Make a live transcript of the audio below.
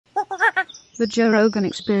The Joe Rogan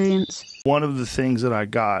Experience. One of the things that I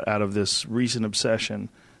got out of this recent obsession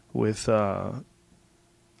with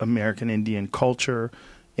American Indian culture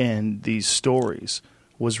and these stories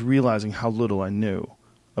was realizing how little I knew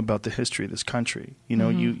about the history of this country. You know,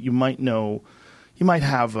 you might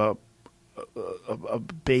have a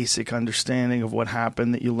basic understanding of what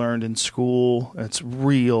happened that you learned in school. It's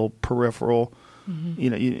real peripheral.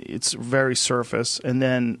 You know, it's very surface. And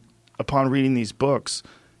then upon reading these books,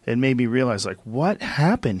 it made me realize, like, what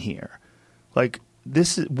happened here? Like,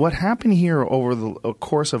 this is what happened here over the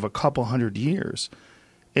course of a couple hundred years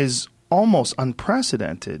is almost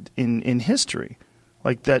unprecedented in history.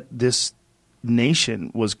 Like, that this nation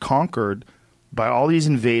was conquered by all these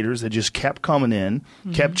invaders that just kept coming in,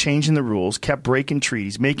 kept changing the rules, kept breaking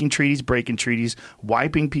treaties, making treaties, breaking treaties,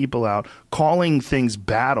 wiping people out, calling things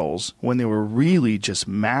battles when they were really just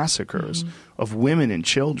massacres of women and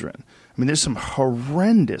children. I mean, there's some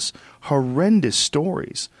horrendous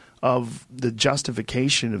stories of the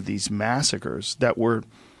justification of these massacres that were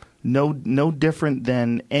no different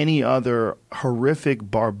than any other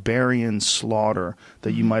horrific barbarian slaughter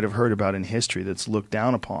that you might have heard about in history that's looked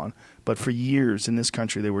down upon. But for years in this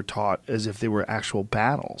country, they were taught as if they were actual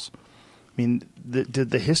battles. I mean,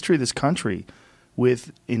 the history of this country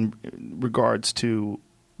in regards to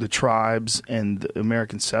the tribes and the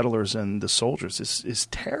American settlers and the soldiers is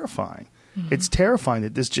terrifying. It's terrifying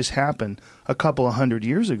that this just happened a couple of hundred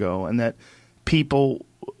years ago and that people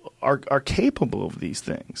are capable of these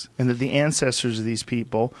things and that the ancestors of these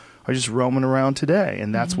people are just roaming around today.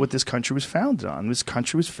 And that's what this country was founded on. This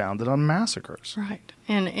country was founded on massacres. Right.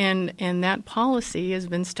 And that policy has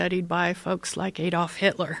been studied by folks like Adolf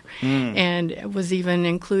Hitler. And it was even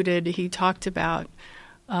included, he talked about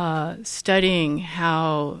studying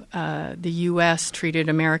how the U.S. treated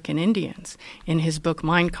American Indians in his book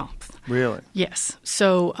Mein Kampf. Really? Yes.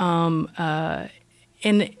 So,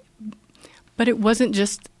 but it wasn't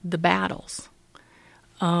just the battles.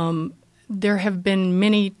 There have been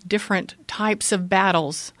many different types of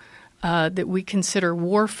battles that we consider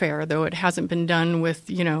warfare, though it hasn't been done with,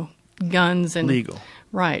 guns and legal.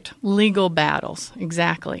 Right, legal battles,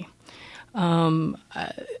 exactly.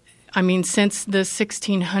 I mean, since the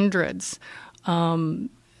 1600s,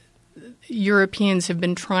 Europeans have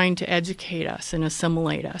been trying to educate us and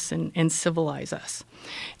assimilate us and civilize us,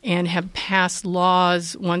 and have passed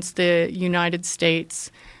laws once the United States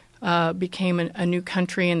became a new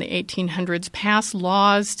country in the 1800s, passed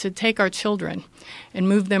laws to take our children and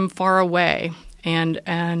move them far away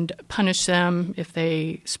and punish them if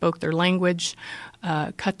they spoke their language,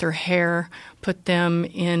 cut their hair, put them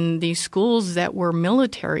in these schools that were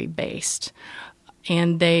military-based.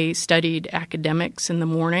 And they studied academics in the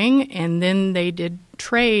morning, and then they did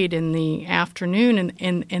trade in the afternoon.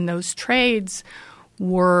 And those trades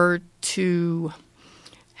were to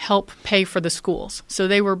help pay for the schools. So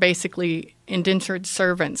they were basically indentured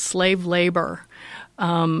servants, slave labor,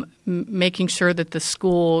 making sure that the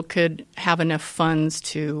school could have enough funds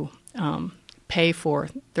to pay for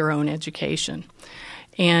their own education.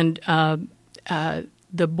 And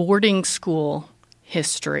the boarding school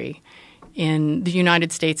history in the United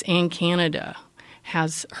States and Canada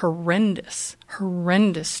has horrendous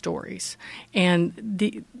stories. And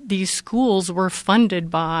these schools were funded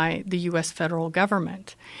by the U.S. federal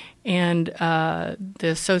government. And the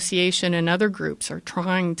association and other groups are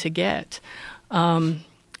trying to get the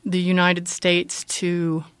United States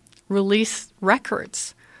to release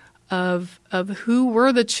records of who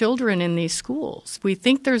were the children in these schools. We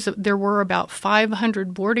think there were about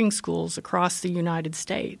 500 boarding schools across the United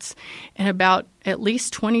States, and about at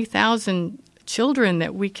least 20,000 children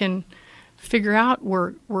that we can figure out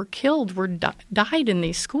were died in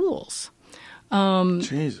these schools.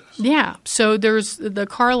 Jesus. Yeah. So there's the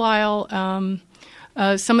Carlisle.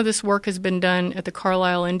 Some of this work has been done at the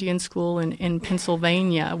Carlisle Indian School in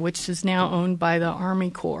Pennsylvania, which is now owned by the Army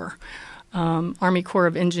Corps. Army Corps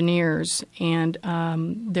of Engineers, and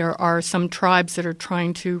there are some tribes that are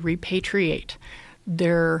trying to repatriate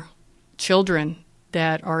their children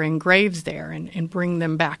that are in graves there and bring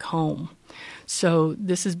them back home. So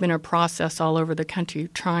this has been a process all over the country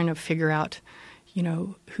trying to figure out,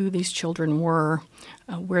 who these children were,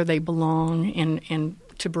 where they belong, and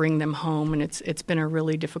to bring them home. And it's been a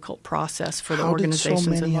really difficult process for the organizations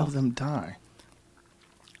involved. How did so many of them die?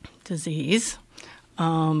 Disease.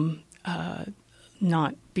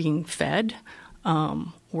 Not being fed,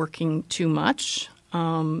 working too much,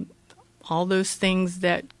 all those things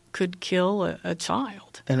that could kill a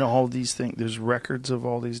child. And all these things, there's records of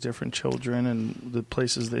all these different children and the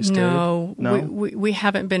places they stayed? No. We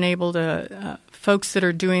haven't been able to, folks that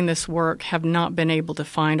are doing this work have not been able to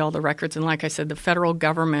find all the records. And like I said, the federal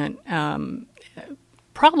government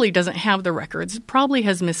probably doesn't have the records, probably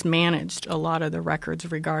has mismanaged a lot of the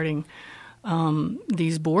records regarding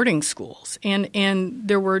these boarding schools. And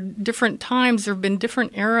there were different times, there have been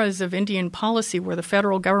different eras of Indian policy where the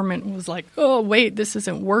federal government was like, oh, wait, this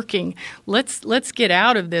isn't working. Let's get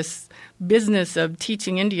out of this business of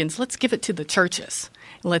teaching Indians. Let's give it to the churches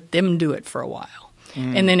and let them do it for a while.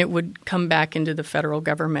 And then it would come back into the federal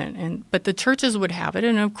government. But the churches would have it.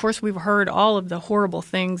 And, of course, we've heard all of the horrible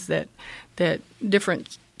things that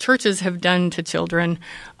different churches have done to children.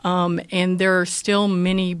 And there are still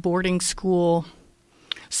many boarding school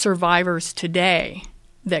survivors today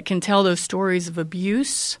that can tell those stories of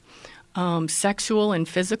abuse, sexual and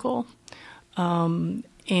physical, and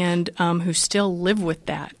who still live with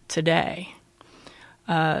that today.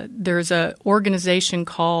 There's an organization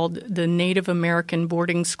called the Native American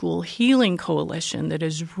Boarding School Healing Coalition that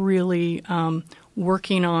is really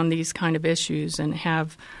working on these kind of issues and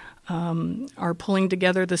are pulling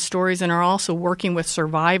together the stories and are also working with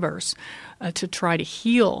survivors to try to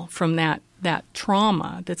heal from that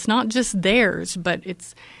trauma that's not just theirs, but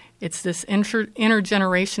it's this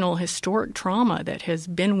intergenerational historic trauma that has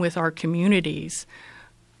been with our communities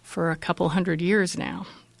for a couple hundred years now.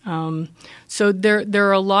 So there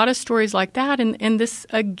are a lot of stories like that, and this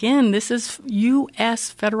is U.S.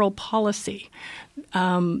 federal policy.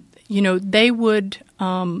 They would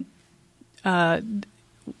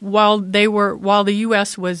while the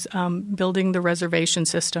U.S. was building the reservation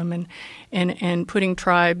system and putting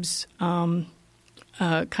tribes kind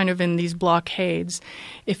of in these blockades,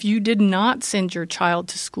 if you did not send your child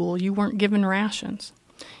to school, you weren't given rations.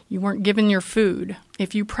 You weren't given your food.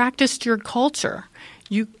 If you practiced your culture,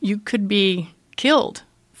 you could be killed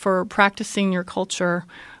for practicing your culture,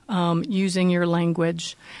 using your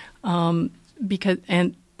language,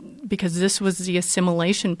 because this was the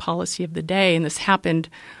assimilation policy of the day, and this happened,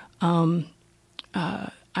 I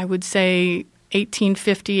would say,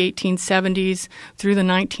 1850, 1870s through the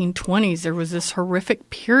 1920s. There was this horrific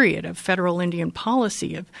period of federal Indian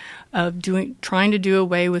policy of trying to do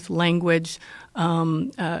away with language,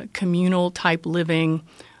 communal type living,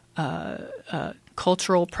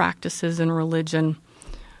 cultural practices and religion.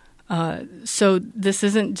 So this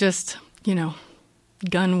isn't just,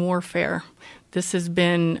 gun warfare. This has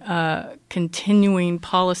been a continuing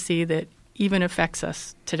policy that even affects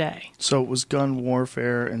us today. So it was gun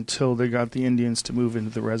warfare until they got the Indians to move into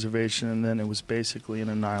the reservation, and then it was basically an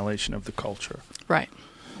annihilation of the culture. Right.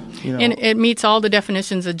 And it meets all the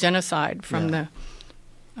definitions of genocide from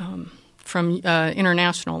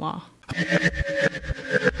international law.